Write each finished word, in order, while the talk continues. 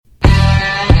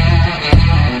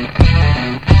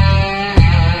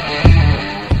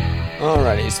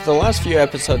So the last few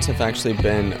episodes have actually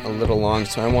been a little long,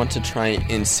 so I want to try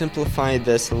and simplify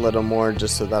this a little more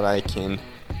just so that I can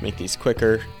make these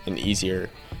quicker and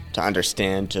easier to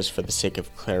understand just for the sake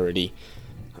of clarity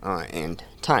and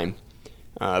time.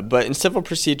 But in civil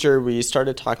procedure, we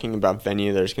started talking about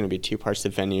venue. There's going to be two parts to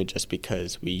venue just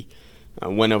because we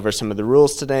went over some of the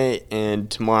rules today, and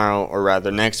tomorrow, or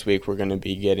rather next week, we're going to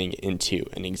be getting into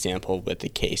an example with the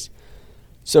case.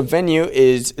 So venue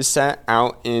is set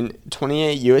out in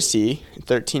 28 U.S.C.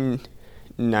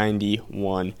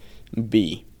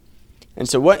 1391B. And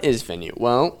so what is venue?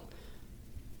 Well,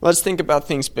 let's think about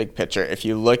things big picture. If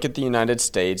you look at the United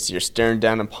States, you're staring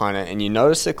down upon it, and you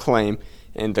notice a claim,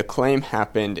 and the claim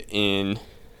happened in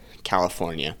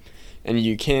California. And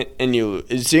you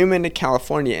zoom into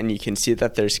California, and you can see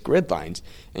that there's grid lines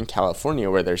in California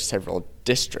where there's several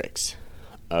districts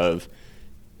of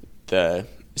the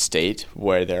state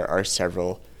where there are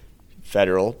several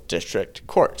federal district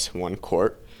courts, one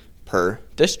court per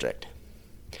district.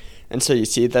 And so you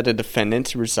see that a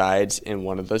defendant resides in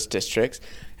one of those districts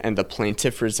and the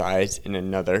plaintiff resides in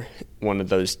another one of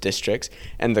those districts,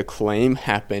 and the claim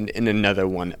happened in another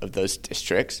one of those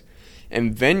districts.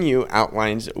 And venue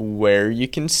outlines where you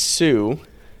can sue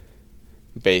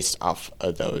based off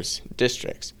of those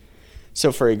districts.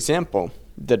 So for example,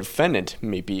 the defendant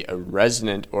may be a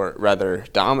resident, or rather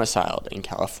domiciled in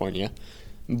California,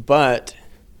 but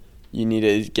you need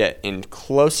to get in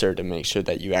closer to make sure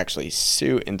that you actually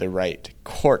sue in the right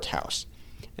courthouse.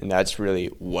 And that's really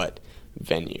what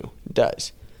venue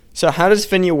does. So how does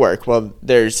venue work? Well,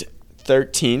 there's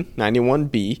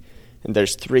 1391B, and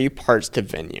there's three parts to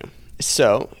venue.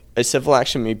 So a civil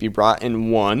action may be brought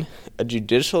in a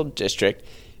judicial district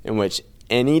in which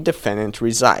any defendant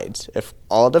resides, if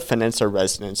all defendants are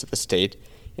residents of the state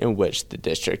in which the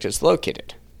district is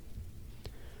located.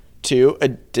 2, a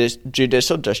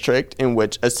judicial district in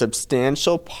which a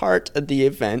substantial part of the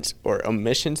events or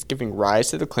omissions giving rise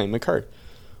to the claim occurred,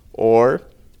 or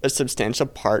a substantial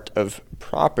part of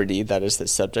property that is the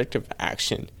subject of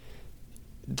action,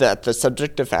 is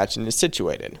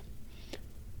situated.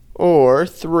 Or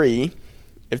 3,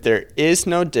 if there is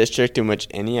no district in which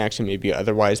any action may be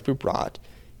otherwise be brought,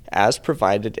 as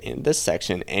provided in this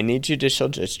section, any judicial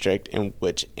district in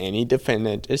which any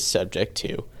defendant is subject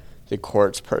to the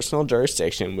court's personal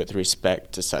jurisdiction with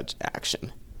respect to such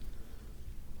action.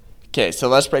 Okay, so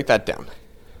let's break that down.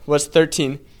 What's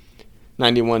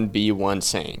 1391B1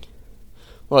 saying?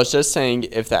 Well, it's just saying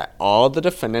if that all the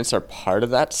defendants are part of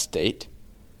that state,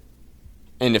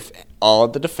 and if all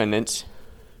the defendants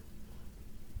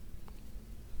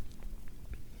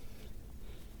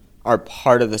are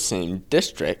part of the same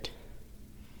district.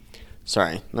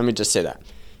 Sorry, let me just say that.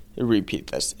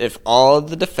 Repeat this. If all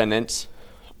the defendants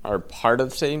are part of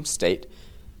the same state,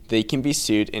 they can be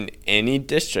sued in any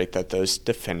district that those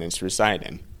defendants reside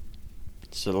in.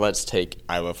 So let's take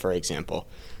Iowa, for example.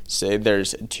 Say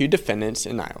there's 2 defendants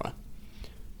in Iowa.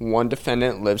 One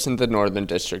defendant lives in the northern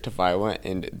district of Iowa,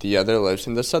 and the other lives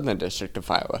in the southern district of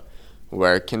Iowa.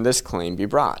 Where can this claim be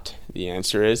brought? The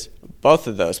answer is both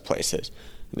of those places.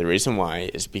 The reason why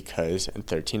is because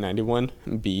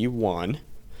 1391B1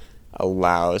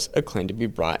 allows a claim to be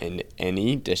brought in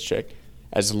any district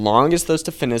as long as those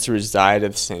defendants reside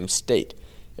in the same state.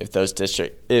 If those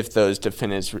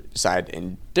defendants reside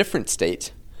in different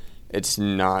states, it's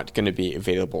not going to be an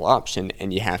available option,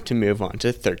 and you have to move on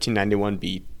to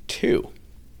 1391B2.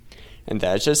 And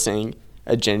that's just saying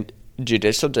a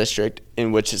judicial district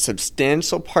in which a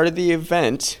substantial part of the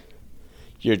event,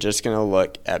 you're just going to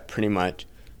look at pretty much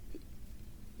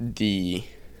that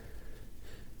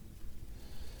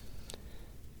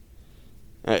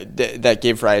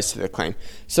gave rise to the claim.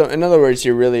 So in other words,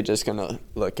 you're really just going to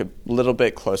look a little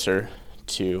bit closer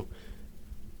to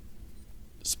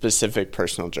specific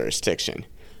personal jurisdiction.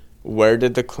 Where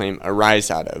did the claim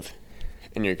arise out of?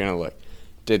 And you're going to look,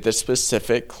 did the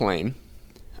specific claim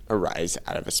arise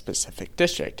out of a specific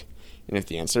district? And if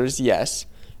the answer is yes,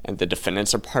 and the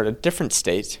defendants are part of different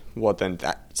states, well, then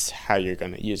that's how you're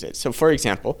going to use it. So, for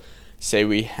example, say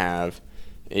we have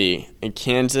a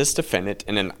Kansas defendant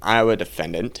and an Iowa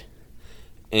defendant,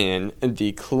 and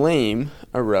the claim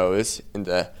arose in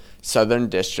the southern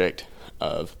district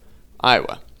of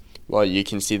Iowa. Well, you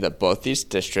can see that both these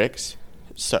defendants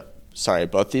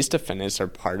are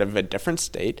part of a different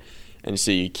state, and so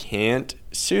you can't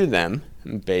sue them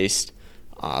based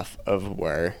off of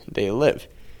where they live.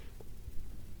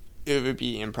 It would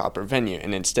be improper venue,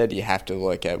 and instead you have to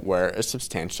look at where a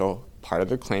substantial part of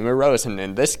the claim arose, and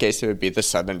in this case it would be the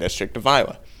Southern District of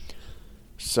Iowa.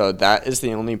 So that is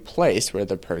the only place where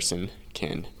the person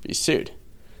can be sued.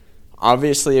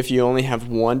 Obviously, if you only have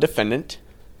one defendant,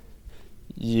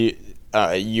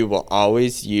 you will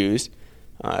always use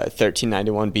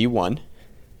 1391b1.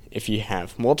 If you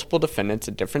have multiple defendants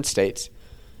in different states,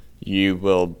 you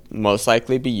will most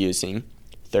likely be using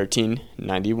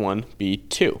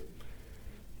 1391b2.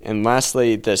 And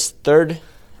lastly, this third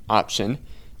option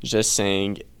is just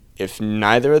saying if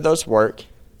neither of those work,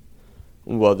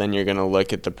 well, then you're going to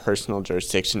look at the personal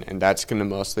jurisdiction, and that's going to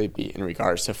mostly be in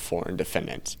regards to foreign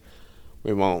defendants.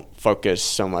 We won't focus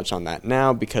so much on that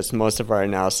now because most of our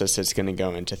analysis is going to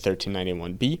go into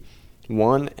 1391b1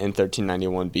 and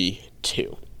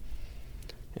 1391b2.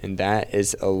 And that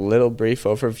is a little brief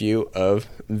overview of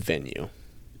venue.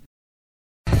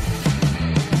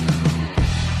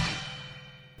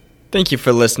 Thank you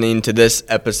for listening to this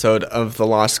episode of The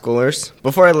Law Schoolers.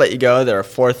 Before I let you go, there are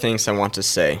 4 things I want to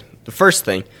say. The first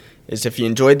thing is if you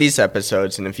enjoyed these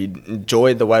episodes and if you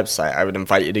enjoyed the website, I would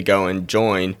invite you to go and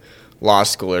join Law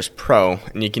Schoolers Pro.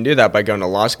 And you can do that by going to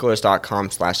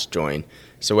lawschoolers.com/join.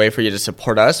 It's a way for you to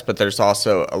support us, but there's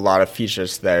also a lot of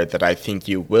features there that I think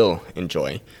you will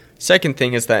enjoy. Second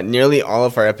thing is that nearly all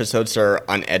of our episodes are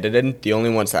unedited. The only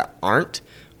ones that aren't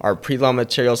are pre-law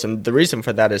materials, and the reason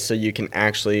for that is so you can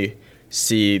actually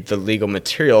see the legal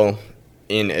material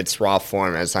in its raw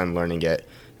form as I'm learning it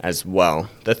as well.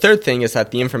 The third thing is that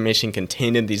the information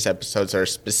contained in these episodes are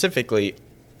specifically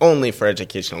only for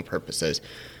educational purposes.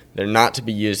 They're not to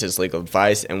be used as legal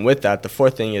advice, and with that, the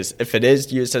fourth thing is if it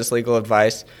is used as legal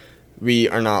advice, we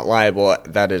are not liable.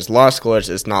 That is, Law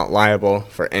Schoolers is not liable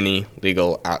for any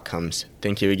legal outcomes.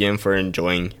 Thank you again for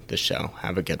enjoying the show.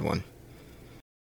 Have a good one.